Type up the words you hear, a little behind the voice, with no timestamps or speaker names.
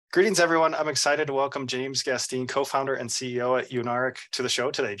Greetings, everyone. I'm excited to welcome James Gastine, co-founder and CEO at Unaric, to the show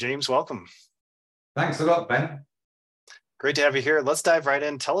today. James, welcome. Thanks a lot, Ben. Great to have you here. Let's dive right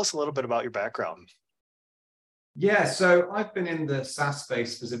in. Tell us a little bit about your background. Yeah, so I've been in the SaaS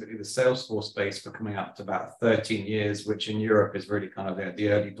space, specifically the Salesforce space, for coming up to about 13 years, which in Europe is really kind of the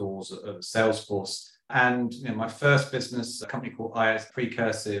early doors of Salesforce. And my first business, a company called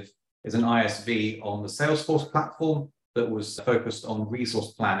Precursive, is an ISV on the Salesforce platform that was focused on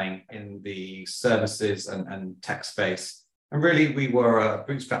resource planning in the services and tech space. And really, we were a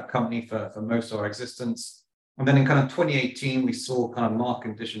bootstrap company for most of our existence. And then in kind of 2018, we saw kind of market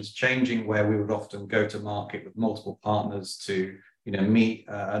conditions changing, where we would often go to market with multiple partners to meet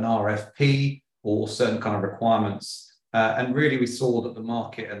an RFP or certain kind of requirements. And really, we saw that the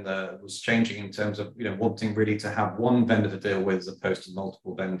market was changing in terms of wanting really to have one vendor to deal with as opposed to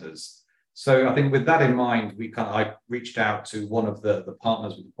multiple vendors. So I think with that in mind, I reached out to one of the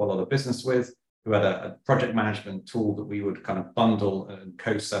partners we did quite a lot of business with, who had a project management tool that we would kind of bundle and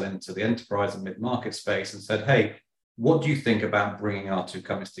co-sell into the enterprise and mid-market space, and said, hey, what do you think about bringing our two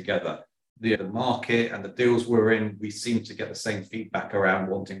companies together? The market and the deals we're in, we seem to get the same feedback around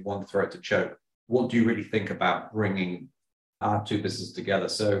wanting one throat to choke. What do you really think about bringing our two businesses together?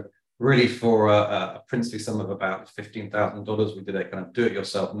 So really, for a princely sum of about $15,000, we did a kind of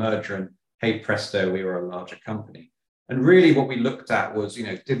do-it-yourself merger, and hey presto, we were a larger company. And really what we looked at was,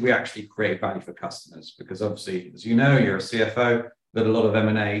 did we actually create value for customers? Because obviously, as you know, you're a CFO, that a lot of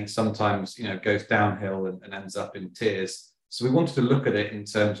M&A sometimes, goes downhill and ends up in tears. So we wanted to look at it in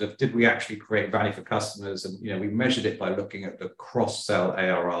terms of, did we actually create value for customers? And, we measured it by looking at the cross-sell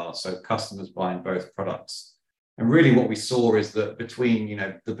ARR, so customers buying both products. And really what we saw is that between,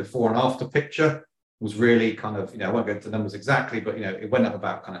 the before and after picture was really kind of, I won't go into the numbers exactly, but, it went up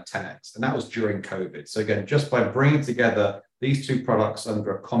about kind of 10x. And that was during COVID. So again, just by bringing together these two products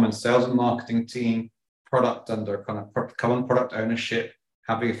under a common sales and marketing team, product under kind of common product ownership,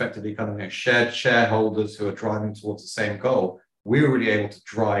 having effectively kind of shared shareholders who are driving towards the same goal, we were really able to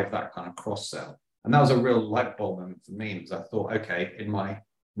drive that kind of cross-sell. And that was a real light bulb moment for me, because I thought, okay, in my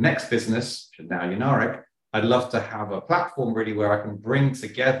next business, which is now Unaric, I'd love to have a platform really where I can bring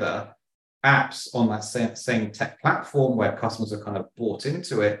together apps on that same tech platform where customers are kind of bought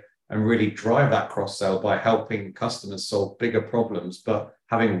into it, and really drive that cross-sell by helping customers solve bigger problems, but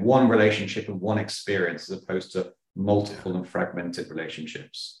having one relationship and one experience as opposed to multiple and fragmented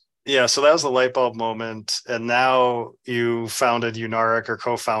relationships. Yeah, so that was the light bulb moment. And now you founded Unaric, or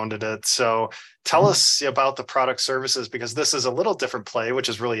co-founded it. So tell us about the product services, because this is a little different play, which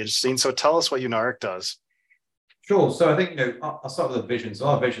is really interesting. So tell us what Unaric does. Sure. So I think, I'll start with the vision. So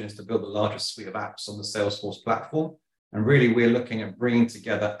our vision is to build the largest suite of apps on the Salesforce platform. And really, we're looking at bringing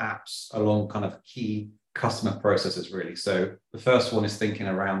together apps along kind of key customer processes, really. So the first one is thinking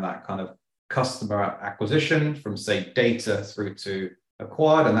around that kind of customer acquisition from, say, data through to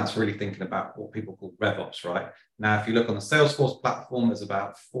acquired. And that's really thinking about what people call RevOps, right? Now, if you look on the Salesforce platform, there's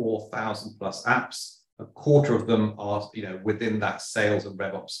about 4,000 plus apps. A quarter of them are, within that sales and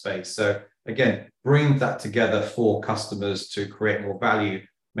RevOps space. So again, bring that together for customers to create more value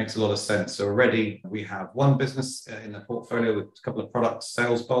makes a lot of sense. So already we have one business in the portfolio with a couple of products,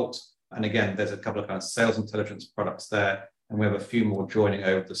 SalesBolt. And again, there's a couple of kind of sales intelligence products there. And we have a few more joining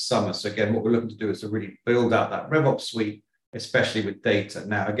over the summer. So again, what we're looking to do is to really build out that RevOps suite, especially with data.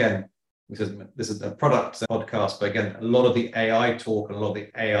 Now, again, this is a product podcast, but again, a lot of the AI talk and a lot of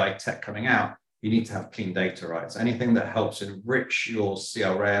the AI tech coming out, you need to have clean data, right? So anything that helps enrich your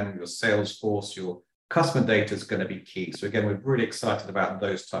CRM, your Salesforce, your customer data is going to be key. So again, we're really excited about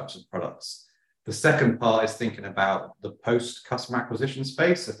those types of products. The second part is thinking about the post-customer acquisition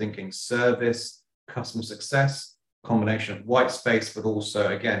space. So thinking service, customer success, combination of white space, but also,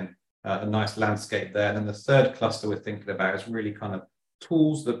 again, a nice landscape there. And then the third cluster we're thinking about is really kind of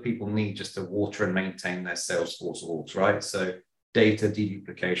tools that people need just to water and maintain their Salesforce orgs, right? So data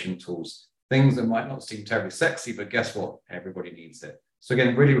deduplication tools. Things that might not seem terribly sexy, but guess what? Everybody needs it. So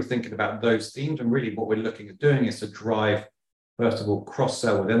again, really we're thinking about those themes, and really what we're looking at doing is to drive, first of all,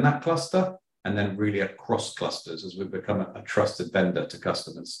 cross-sell within that cluster, and then really across clusters as we become a trusted vendor to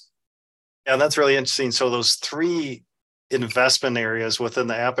customers. Yeah, that's really interesting. So those three investment areas within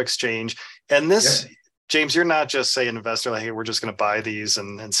the App Exchange, and this, yep. James, you're not just saying investor like, hey, we're just going to buy these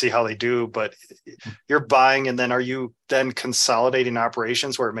and see how they do, but you're buying, and then are you then consolidating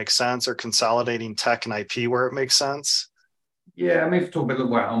operations where it makes sense, or consolidating tech and IP where it makes sense? Yeah, I mean, talk a little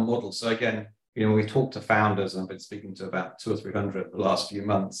about our model. So again, when we talk to founders, and I've been speaking to about 200 or 300 the last few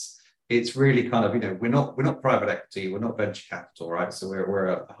months, it's really kind of, we're not private equity, we're not venture capital, right? So we're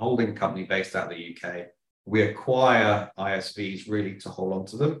a holding company based out of the UK. we acquire ISVs really to hold on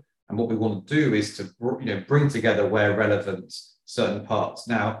to them. And what we want to do is to bring together where relevant certain parts.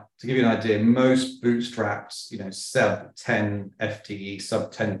 Now, to give you an idea, most bootstraps, sub 10 FTE,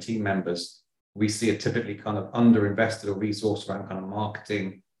 sub 10 team members, we see are typically kind of underinvested or resourced around kind of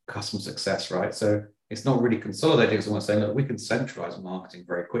marketing, customer success, right? So it's not really consolidating. It's almost saying, look, we can centralize marketing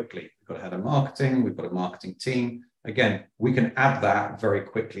very quickly. We've got a head of marketing, we've got a marketing team. Again, we can add that very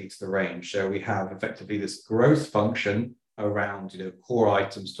quickly to the range. So we have effectively this growth function around core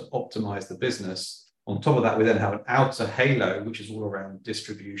items to optimize the business. On top of that, we then have an outer halo, which is all around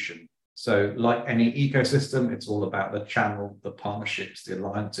distribution. So like any ecosystem, it's all about the channel, the partnerships, the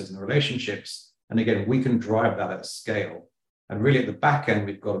alliances, and the relationships. And again, we can drive that at scale. And really at the back end,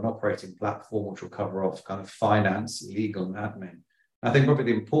 we've got an operating platform which will cover off kind of finance, legal, and admin. I think probably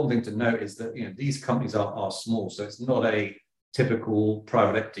the important thing to note is that these companies are small. So it's not a typical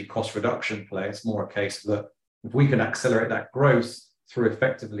private equity cost reduction play. It's more a case that if we can accelerate that growth through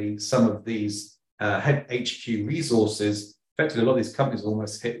effectively some of these head HQ resources, effectively a lot of these companies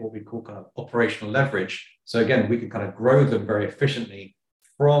almost hit what we call kind of operational leverage. So again, we can kind of grow them very efficiently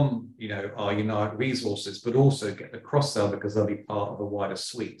from our Unite resources, but also get the cross-sell because they'll be part of a wider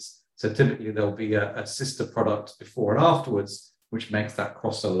suite. So typically there'll be a sister product before and afterwards, which makes that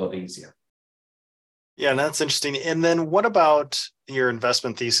cross-sell a lot easier. Yeah, and that's interesting. And then what about your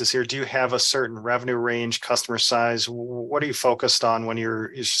investment thesis here? Do you have a certain revenue range, customer size? What are you focused on when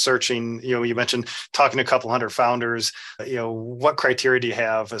you're searching? You mentioned talking to a couple hundred founders. What criteria do you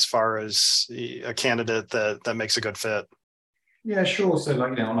have as far as a candidate that makes a good fit? Yeah, sure. So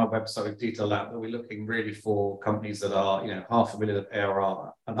on our website, we detail that we're looking really for companies that are, $500,000 of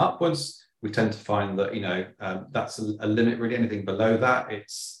ARR and upwards. We tend to find that, that's a limit really. Anything below that,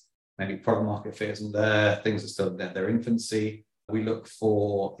 it's maybe product market fit isn't there, things are still in their infancy. We look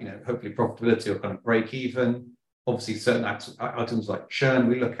for, hopefully profitability or kind of break even. Obviously, certain items like churn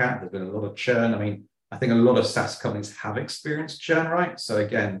we look at. There's been a lot of churn. I think a lot of SaaS companies have experienced churn, right? So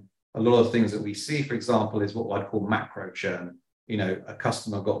again, a lot of things that we see, for example, is what I'd call macro churn. A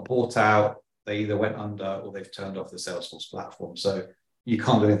customer got bought out, they either went under or they've turned off the Salesforce platform. So you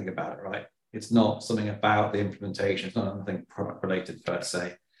can't do anything about it, right? It's not something about the implementation. It's not anything product related per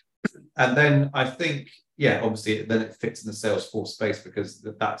se. And then I think, obviously then it fits in the Salesforce space because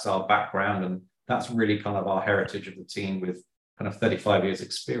that's our background and that's really kind of our heritage of the team with kind of 35 years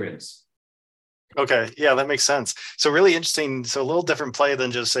experience. Okay. Yeah, that makes sense. So really interesting. So a little different play than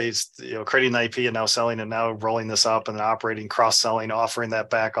just say, creating an IP and now selling and now rolling this up and operating, cross-selling, offering that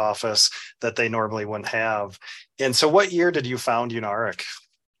back office that they normally wouldn't have. And so what year did you found Unaric?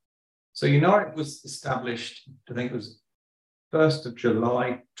 So Unaric was established, I think it was 1st of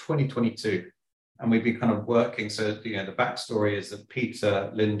July, 2022. And we've been kind of working. So, the backstory is that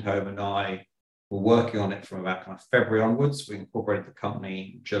Peter Lindholm and I were working on it from about kind of February onwards. We incorporated the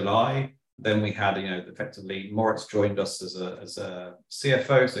company in July. Then we had, effectively Moritz joined us as a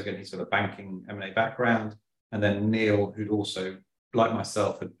CFO. So again, he's got a banking M&A background. And then Neil, who'd also, like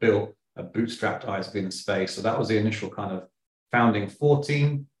myself, had built a bootstrapped ISV in the space. So that was the initial kind of founding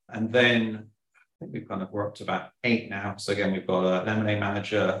 14. And then I think we're up to about 8 now. So again, we've got an M&A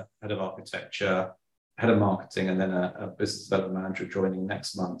manager, head of architecture, head of marketing, and then a business development manager joining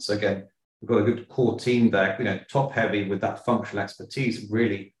next month. So again, we've got a good core team there, top heavy with that functional expertise,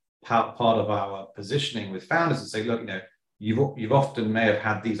 really part of our positioning with founders and say, look, you've often may have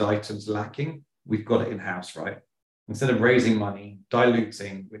had these items lacking. We've got it in-house, right? Instead of raising money,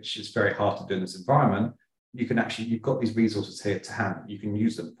 diluting, which is very hard to do in this environment, you've got these resources here to hand. You can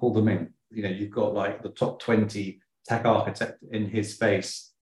use them, pull them in. You've got like the top 20 tech architect in his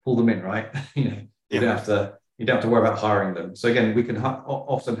space, pull them in, right? You don't have to worry about hiring them. So again, we can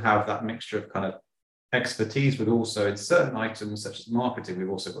often have that mixture of kind of expertise, but also in certain items such as marketing, we've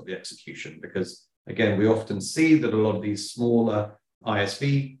also got the execution because again, we often see that a lot of these smaller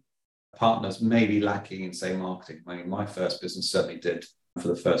ISV partners may be lacking in, say, marketing. My first business certainly did. For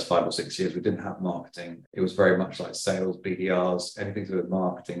the first 5 or 6 years, we didn't have marketing. It was very much like sales, BDRs, anything to do with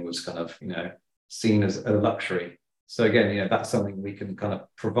marketing was kind of, seen as a luxury. So again, that's something we can kind of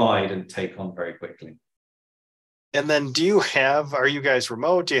provide and take on very quickly. And then are you guys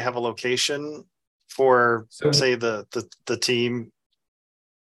remote? Do you have a location for, say, the team?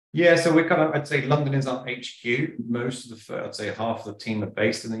 Yeah, so we're kind of, I'd say London is our HQ. Most of I'd say half of the team are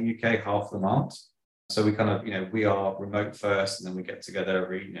based in the UK, half of them aren't. So we kind of, we are remote first, and then we get together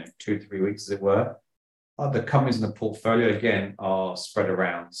every, 2 to 3 weeks, as it were. Other companies in the portfolio, again, are spread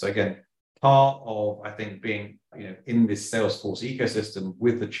around. So again, part of, I think, being, in this Salesforce ecosystem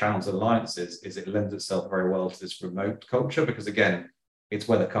with the channels alliances is it lends itself very well to this remote culture because, again, it's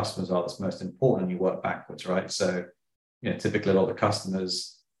where the customers are that's most important, and you work backwards, right? So, typically a lot of the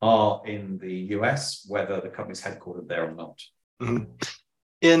customers are in the US, whether the company's headquartered there or not. Mm-hmm.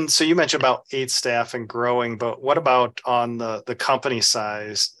 And so you mentioned about 8 staff and growing, but what about on the company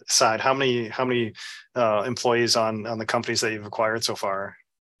side? How many employees on the companies that you've acquired so far?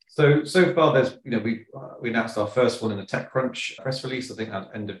 So far, there's we announced our first one in the TechCrunch press release, I think at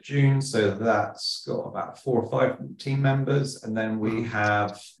the end of June. So that's got about 4 or 5 team members, and then we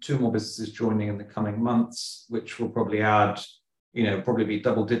have 2 more businesses joining in the coming months, which will probably add, probably be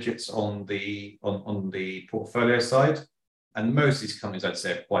double digits on the portfolio side. And most of these companies, I'd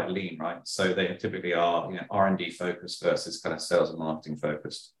say, are quite lean, right? So they typically are R&D focused versus kind of sales and marketing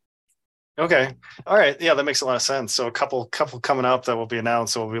focused. Okay. All right. Yeah, that makes a lot of sense. So a couple coming up that will be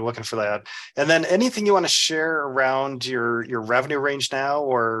announced. So we'll be looking for that. And then anything you want to share around your revenue range now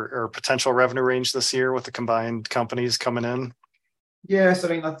or potential revenue range this year with the combined companies coming in? Yes, I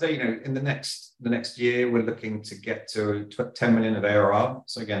mean, I'd say, in the next year, we're looking to get to 10 million of ARR.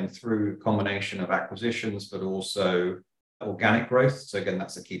 So again, through a combination of acquisitions, but also organic growth. So again,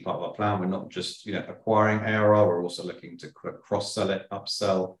 that's a key part of our plan. We're not just, acquiring ARR, we're also looking to cross-sell it,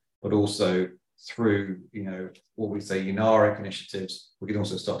 upsell, but also through, what we say Unaric initiatives, we can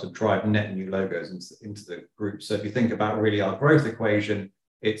also start to drive net new logos into the group. So if you think about really our growth equation,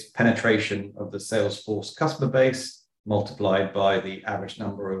 it's penetration of the Salesforce customer base multiplied by the average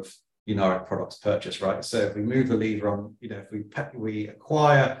number of Unaric products purchased, right? So if we move the lever on, if we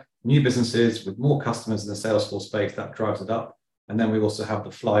acquire new businesses with more customers in the Salesforce space, that drives it up. And then we also have the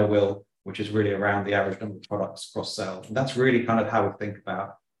flywheel, which is really around the average number of products cross-sell. And that's really kind of how we think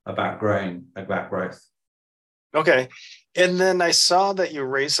about growth. Okay. And then I saw that you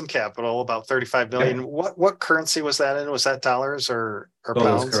raised some capital, about 35 million. Yeah. What currency was that in? Was that dollars or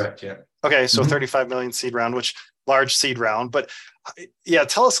dollars, pounds? Correct, yeah. Okay, so 35 million seed round, which large seed round. But yeah,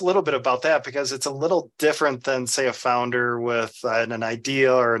 tell us a little bit about that, because it's a little different than, say, a founder with an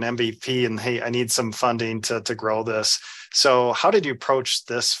idea or an MVP and, hey, I need some funding to grow this. So how did you approach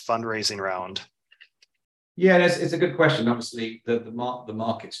this fundraising round? Yeah, it's a good question. Obviously, the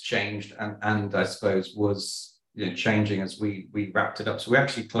market's changed and I suppose was changing as we wrapped it up. So we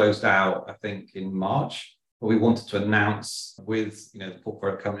actually closed out, I think, in March. But we wanted to announce with the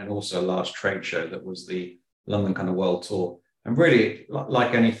portfolio company and also a large trade show that was the London kind of World Tour. And really,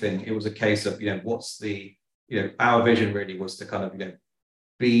 like anything, it was a case of what's the our vision really was to kind of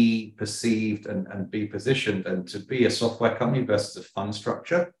be perceived and be positioned and to be a software company versus a fund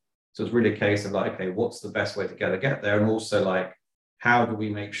structure. So it's really a case of like, okay, what's the best way to get there? And also like, how do we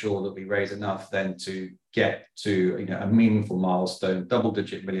make sure that we raise enough then to get to a meaningful milestone,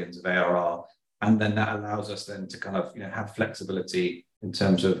 double-digit millions of ARR, and then that allows us then to kind of have flexibility in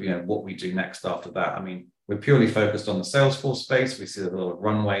terms of what we do next after that. I mean, we're purely focused on the Salesforce space. We see a lot of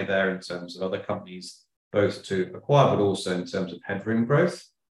runway there in terms of other companies, both to acquire, but also in terms of headroom growth.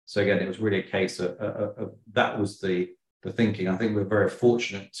 So again, it was really a case of that was the thinking. I think we're very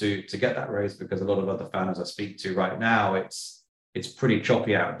fortunate to get that raise, because a lot of other founders I speak to right now, it's pretty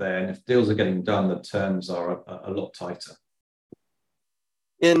choppy out there. And if deals are getting done, the terms are a lot tighter.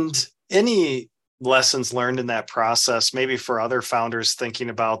 And any lessons learned in that process, maybe for other founders thinking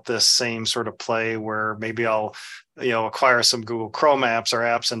about this same sort of play, where maybe I'll acquire some Google Chrome apps or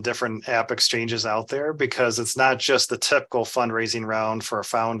apps in different app exchanges out there, because it's not just the typical fundraising round for a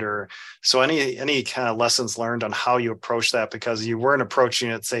founder. So any kind of lessons learned on how you approach that, because you weren't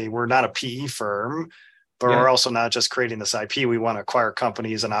approaching it, say, we're not a PE firm, but we're also not just creating this IP. We want to acquire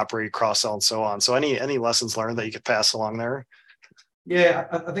companies and operate cross-sell and so on. So any lessons learned that you could pass along there? Yeah,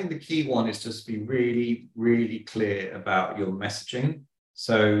 I think the key one is just be really, really clear about your messaging.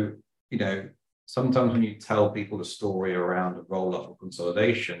 So, sometimes when you tell people the story around a roll-up or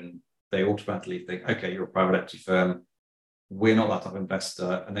consolidation, they automatically think, okay, you're a private equity firm. We're not that type of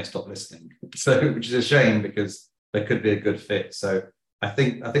investor, and they stop listening. So, which is a shame, because there could be a good fit. So I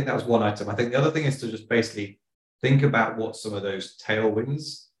think that was one item. I think the other thing is to just basically think about what some of those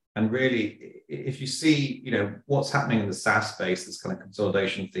tailwinds. And really, if you see, what's happening in the SaaS space, this kind of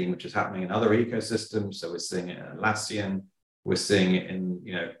consolidation theme, which is happening in other ecosystems. So we're seeing it in Atlassian, we're seeing it in,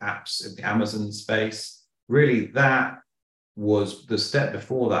 apps in the Amazon space. Really, that was the step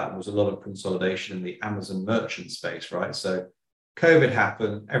before that was a lot of consolidation in the Amazon merchant space, right? So COVID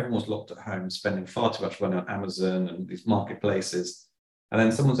happened, everyone was locked at home, spending far too much money on Amazon and these marketplaces. And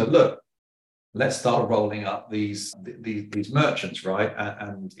then someone said, look, let's start rolling up these merchants, right?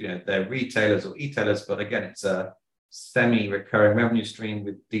 And they're retailers or e-tailers, but again, it's a semi-recurring revenue stream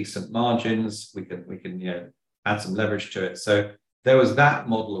with decent margins. We can add some leverage to it. So there was that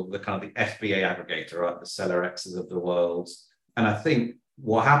model of the kind of the FBA aggregator, right? The SellerXs of the world. And I think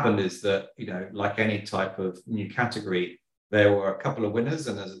what happened is that, like any type of new category, there were a couple of winners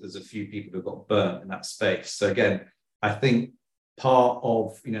and there's a few people who got burnt in that space. So again, I think part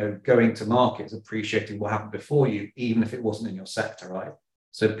of, going to market is appreciating what happened before you, even if it wasn't in your sector, right?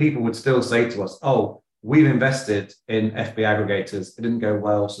 So people would still say to us, oh, we've invested in FB aggregators, it didn't go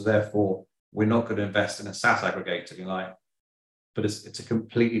well, so therefore we're not going to invest in a SaaS aggregator. You're like, but it's a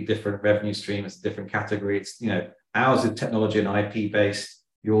completely different revenue stream, it's a different category. It's, ours is technology and IP based.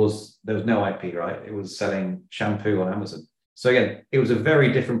 Yours, there was no IP, right? It was selling shampoo on Amazon. So again, it was a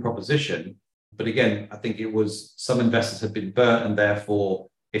very different proposition. But again, I think it was some investors had been burnt, and therefore,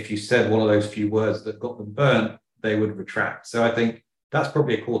 if you said one of those few words that got them burnt, they would retract. So I think that's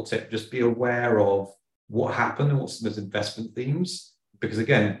probably a core tip. Just be aware of what happened and what's those investment themes. Because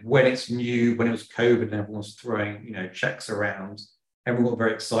again, when it's new, when it was COVID and everyone was throwing, checks around, everyone got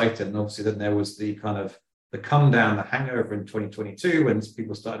very excited. And obviously then there was the kind of the come down, the hangover in 2022, when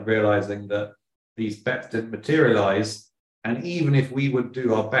people started realizing that these bets didn't materialize. And even if we would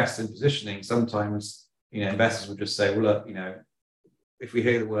do our best in positioning, sometimes, investors would just say, well, look, if we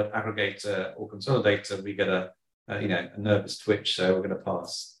hear the word aggregator or consolidator, we get a nervous twitch. So we're going to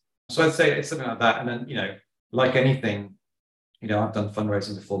pass. So I'd say it's something like that. And then, like anything, I've done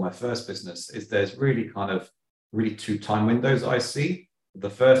fundraising before my first business, there's really two time windows I see. The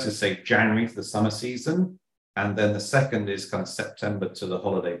first is, say, January to the summer season. And then the second is kind of September to the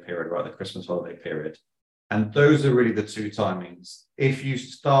holiday period, right? The Christmas holiday period. And those are really the two timings. If you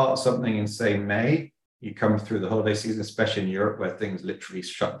start something in, say, May, you come through the holiday season, especially in Europe, where things literally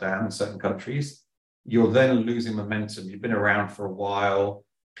shut down in certain countries, you're then losing momentum. You've been around for a while.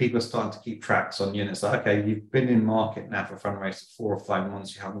 People are starting to keep tracks on you. And it's like, okay, you've been in market now for fundraising 4 or 5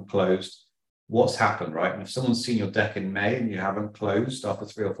 months, you haven't closed. What's happened, right? And if someone's seen your deck in May and you haven't closed after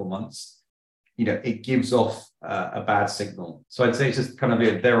 3 or 4 months, it gives off a bad signal. So I'd say it's just kind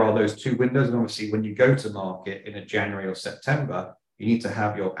of, there are those two windows. And obviously when you go to market in a January or September, you need to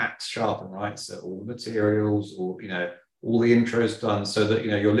have your act sharpened, right? So all the materials, or, all the intros done, so that,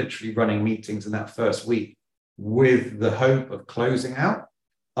 you're literally running meetings in that first week with the hope of closing out.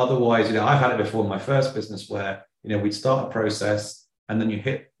 Otherwise, I've had it before in my first business where, we'd start a process and then you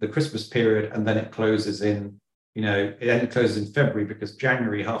hit the Christmas period and then it closes in, it closes in February, because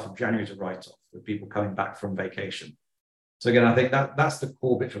half of January is a write-off with people coming back from vacation. So again, I think that's the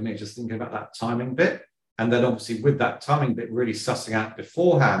core bit for me, just thinking about that timing bit. And then obviously with that timing bit, really sussing out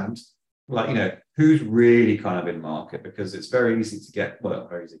beforehand, like, who's really kind of in market, because it's very easy to get, well,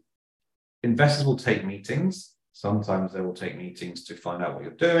 very easy. Investors will take meetings. Sometimes they will take meetings to find out what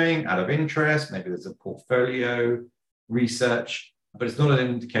you're doing out of interest. Maybe there's a portfolio research, but it's not an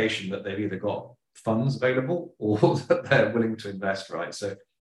indication that they've either got funds available or that they're willing to invest, right? So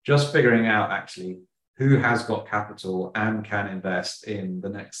just figuring out actually who has got capital and can invest in the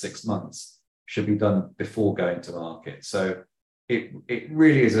next 6 months should be done before going to market. So it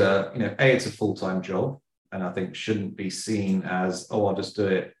really is it's a full-time job, and I think shouldn't be seen as, oh, I'll just do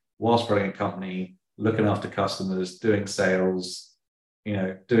it whilst running a company, looking after customers, doing sales,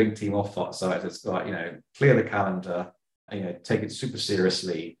 doing team off-sites. It's like, clear the calendar, take it super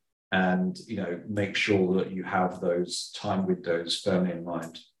seriously, and, make sure that you have those time windows firmly in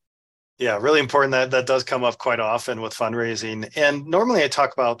mind. Yeah, really important. That does come up quite often with fundraising. And normally I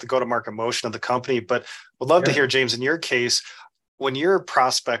talk about the go-to-market motion of the company, but would love to hear, James, in your case, when you're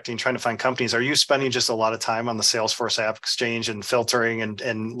prospecting, trying to find companies, are you spending just a lot of time on the Salesforce App Exchange and filtering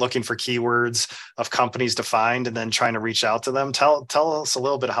and looking for keywords of companies to find and then trying to reach out to them? Tell us a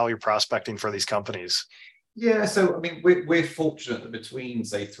little bit how you're prospecting for these companies. Yeah, so I mean, we're fortunate that between,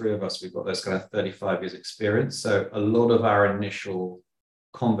 say, 3 of us, we've got this kind of 35 years experience. So a lot of our initial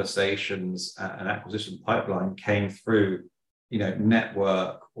conversations and acquisition pipeline came through,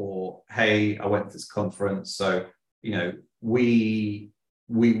 network, or, hey, I went to this conference. So, we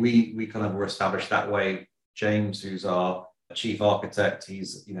kind of were established that way. James, who's our chief architect,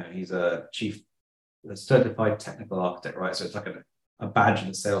 he's a certified technical architect, right? So it's like a badge in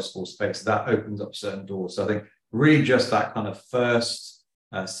the Salesforce space. So that opens up certain doors. So I think really just that kind of first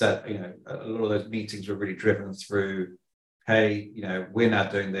set, a lot of those meetings were really driven through, hey, we're now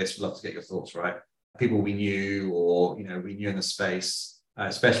doing this, we'd love to get your thoughts, right? People we knew, or, we knew in the space,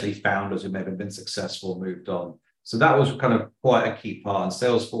 especially founders who maybe have been successful, moved on. So that was kind of quite a key part. And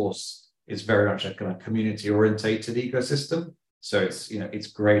Salesforce is very much a kind of community-orientated ecosystem. So it's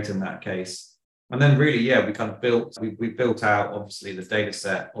great in that case. And then really, we kind of we built out, obviously, the data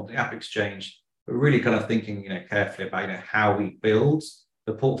set of the App Exchange, but really kind of thinking, carefully about, how we build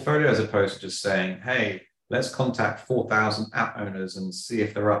the portfolio, as opposed to just saying, hey, let's contact 4,000 app owners and see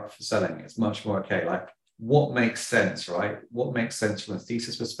if they're up for selling. It's much more, okay, like, what makes sense, right? What makes sense from a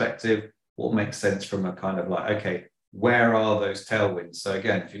thesis perspective? What makes sense from a kind of like, okay, where are those tailwinds? So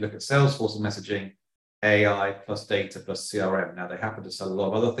again, if you look at Salesforce and messaging, AI plus data plus CRM. Now they happen to sell a lot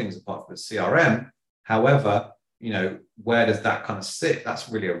of other things apart from the CRM. However, where does that kind of sit? That's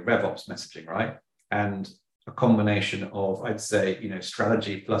really a RevOps messaging, right? And a combination of, I'd say,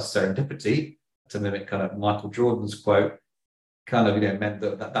 strategy plus serendipity, to mimic kind of Michael Jordan's quote, kind of, meant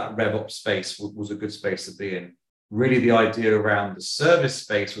that RevOps space was a good space to be in. Really, the idea around the service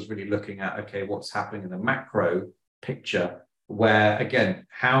space was really looking at, okay, what's happening in the macro picture, where, again,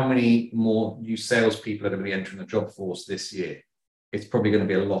 how many more new salespeople are going to be entering the job force this year? It's probably going to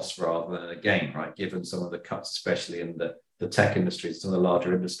be a loss rather than a gain, right? Given some of the cuts, especially in the tech industries, some of the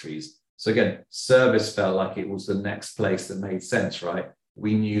larger industries. So again, service felt like it was the next place that made sense, right?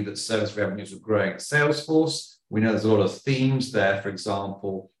 We knew that service revenues were growing at Salesforce. We know there's a lot of themes there, for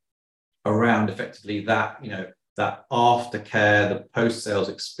example, around effectively that, that aftercare, the post-sales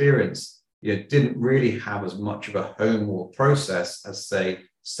experience, didn't really have as much of a home or process as, say,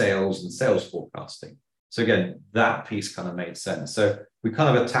 sales and sales forecasting. So again, that piece kind of made sense. So we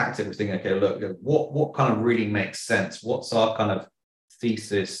kind of attacked it with thinking, okay, look, what kind of really makes sense? What's our kind of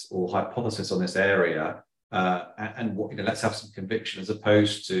thesis or hypothesis on this area? And what, let's have some conviction as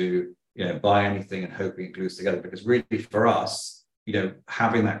opposed to, buy anything and hoping it glues together. Because really for us,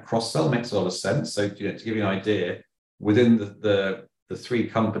 having that cross-sell makes a lot of sense. So, to give you an idea, within the three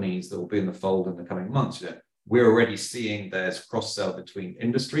companies that will be in the fold in the coming months, we're already seeing there's cross-sell between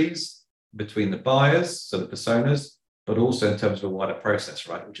industries, between the buyers, so the personas, but also in terms of a wider process,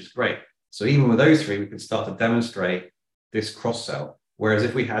 right? Which is great. So even with those three, we can start to demonstrate this cross-sell. Whereas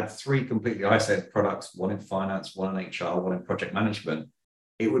if we had three completely isolated products, one in finance, one in HR, one in project management,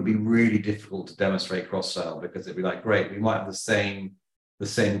 it would be really difficult to demonstrate cross-sell, because it'd be like, great, we might have the same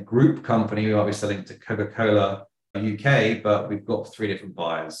group company, we might be selling to Coca-Cola UK, but we've got three different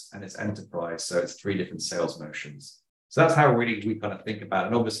buyers and it's enterprise. So it's three different sales motions. So that's how really we kind of think about it.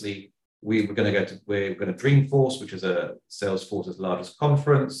 And obviously we're going to Dreamforce, which is a Salesforce's largest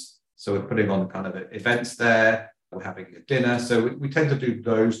conference. So we're putting on kind of events there. We're having a dinner. So we tend to do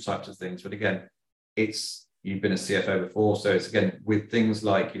those types of things. But again, you've been a CFO before. So it's, again, with things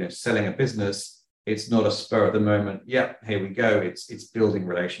like, selling a business, it's not a spur of the moment. Yeah, here we go. It's building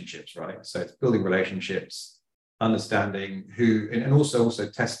relationships, right? So it's building relationships, understanding who, and also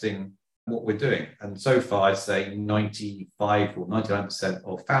testing what we're doing. And so far, I'd say 95 or 99%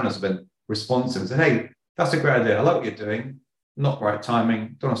 of founders have been responsive and said, hey, that's a great idea. I like what you're doing. Not right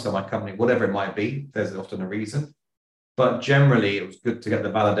timing. Don't want to sell my company, whatever it might be. There's often a reason. But generally, it was good to get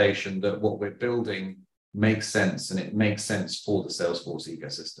the validation that what we're building makes sense, and it makes sense for the Salesforce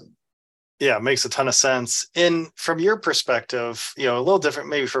ecosystem. Yeah, it makes a ton of sense. And from your perspective, a little different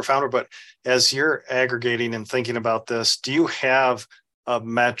maybe for a founder, but as you're aggregating and thinking about this, do you have a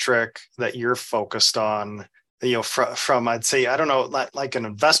metric that you're focused on, from I'd say, I don't know, like an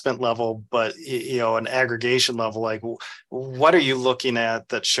investment level, but, an aggregation level, like what are you looking at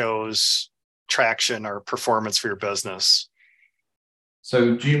that shows traction or performance for your business?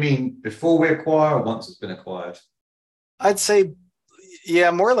 So do you mean before we acquire or once it's been acquired? I'd say, yeah,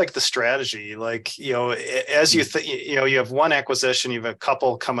 more like the strategy. Like, as you think, you have one acquisition, you have a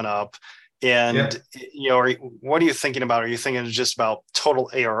couple coming up, and what are you thinking about? Are you thinking just about total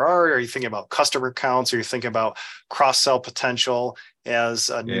ARR? Are you thinking about customer counts? Are you thinking about cross-sell potential as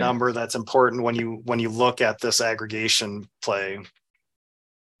a number that's important when you look at this aggregation play?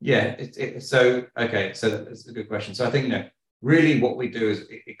 Yeah. So that's a good question. So I think, really what we do is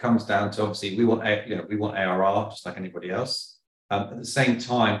it comes down to, obviously we want ARR just like anybody else. At the same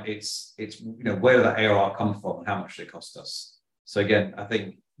time, it's where did that ARR come from and how much did it cost us? So again, I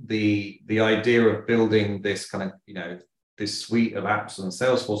think the idea of building this kind of, this suite of apps on the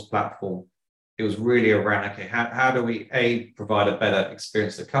Salesforce platform, it was really around, okay, how do we provide a better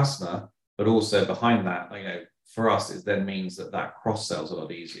experience to the customer, but also behind that, for us, it then means that cross-sell is a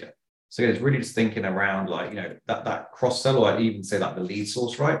lot easier. So it's really just thinking around that cross-sell, or I'd even say the lead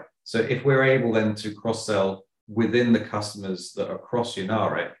source, right? So if we're able then to cross-sell within the customers that are across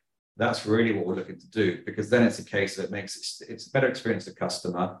Unare, that's really what we're looking to do, because then it's a case that it's a better experience to the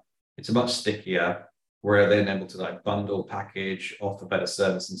customer. It's a much stickier, where they're then able to bundle, package, offer better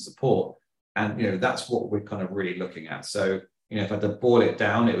service and support. And, that's what we're kind of really looking at. So, if I had to boil it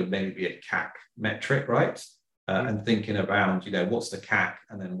down, it would maybe be a CAC metric, right? And thinking around, what's the CAC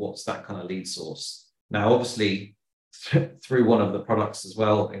and then what's that kind of lead source. Now, obviously, through one of the products as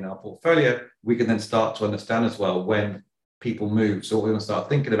well in our portfolio, we can then start to understand as well when people move. So what we're going to start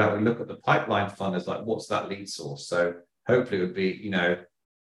thinking about, we look at the pipeline funnel as what's that lead source? So hopefully it would be,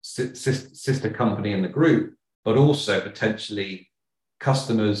 sister company in the group, but also potentially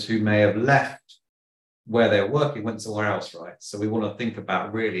customers who may have left where they're working, went somewhere else, right? So we want to think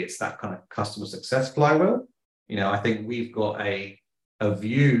about really it's that kind of customer success flywheel. I think we've got a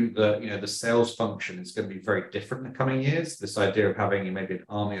view that the sales function is going to be very different in the coming years. This idea of having maybe an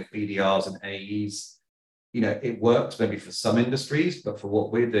army of BDRs and AEs, it works maybe for some industries, but for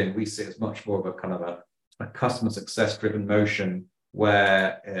what we're doing, we see it as much more of a kind of a customer success driven motion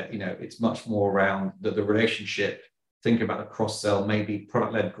where it's much more around the relationship. Think about the cross sell, maybe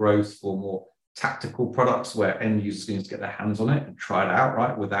product led growth for more tactical products where end users need to get their hands on it and try it out,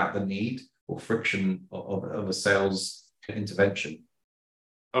 right, without the need or friction of a sales intervention.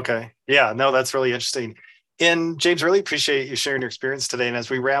 Okay. Yeah, no, that's really interesting. And James, really appreciate you sharing your experience today. And as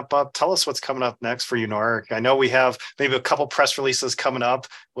we wrap up, tell us what's coming up next for Unaric. I know we have maybe a couple press releases coming up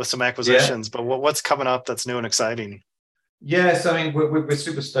with some acquisitions, but what's coming up that's new and exciting? Yeah, so I mean, we're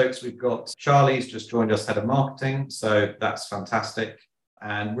super stoked. We've got Charlie's just joined us head of marketing, so that's fantastic.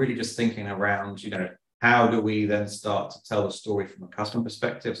 And really just thinking around, how do we then start to tell the story from a customer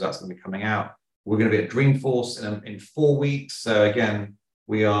perspective? So that's going to be coming out. We're going to be at Dreamforce in 4 weeks. So again,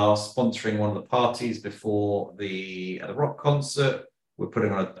 we are sponsoring one of the parties before the rock concert. We're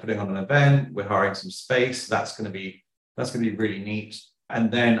putting on an event. We're hiring some space. That's going to be really neat. And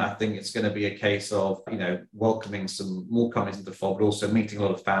then I think it's going to be a case of welcoming some more companies into the fold, but also meeting a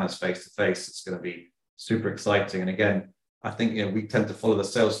lot of fans face to face. It's going to be super exciting. And again, I think we tend to follow the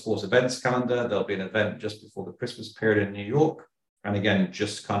Salesforce events calendar. There'll be an event just before the Christmas period in New York. And again,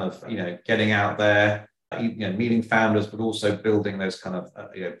 just kind of getting out there, meeting founders, but also building those kind of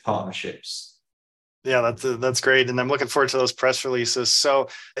partnerships. Yeah, that's great. And I'm looking forward to those press releases. So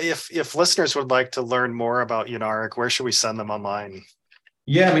if listeners would like to learn more about Unaric, where should we send them online?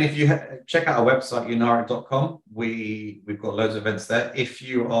 Yeah, I mean, if you check out our website, unaric.com, we've got loads of events there. If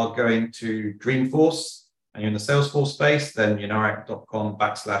you are going to Dreamforce and you're in the Salesforce space, then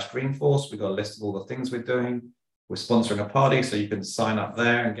unaric.com/Dreamforce. We've got a list of all the things we're doing. We're sponsoring a party, so you can sign up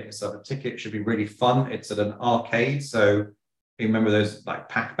there and get yourself a ticket. It should be really fun. It's at an arcade. So you remember those like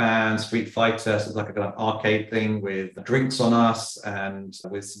Pac-Man, Street Fighter, so it's like a kind of arcade thing with drinks on us and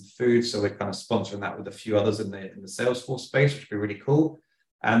with some food. So we're kind of sponsoring that with a few others in the Salesforce space, which would be really cool.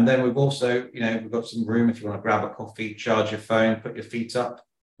 And then we've also, we've got some room if you want to grab a coffee, charge your phone, put your feet up.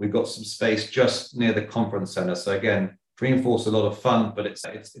 We've got some space just near the conference center. So again, Dreamforce is a lot of fun, but it's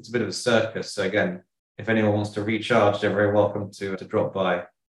a bit of a circus. So again, if anyone wants to recharge, they're very welcome to drop by.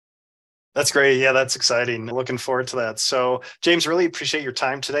 That's great. Yeah, that's exciting. Looking forward to that. So James, really appreciate your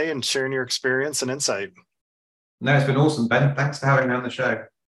time today and sharing your experience and insight. No, it's been awesome, Ben. Thanks for having me on the show.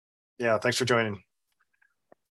 Yeah, thanks for joining.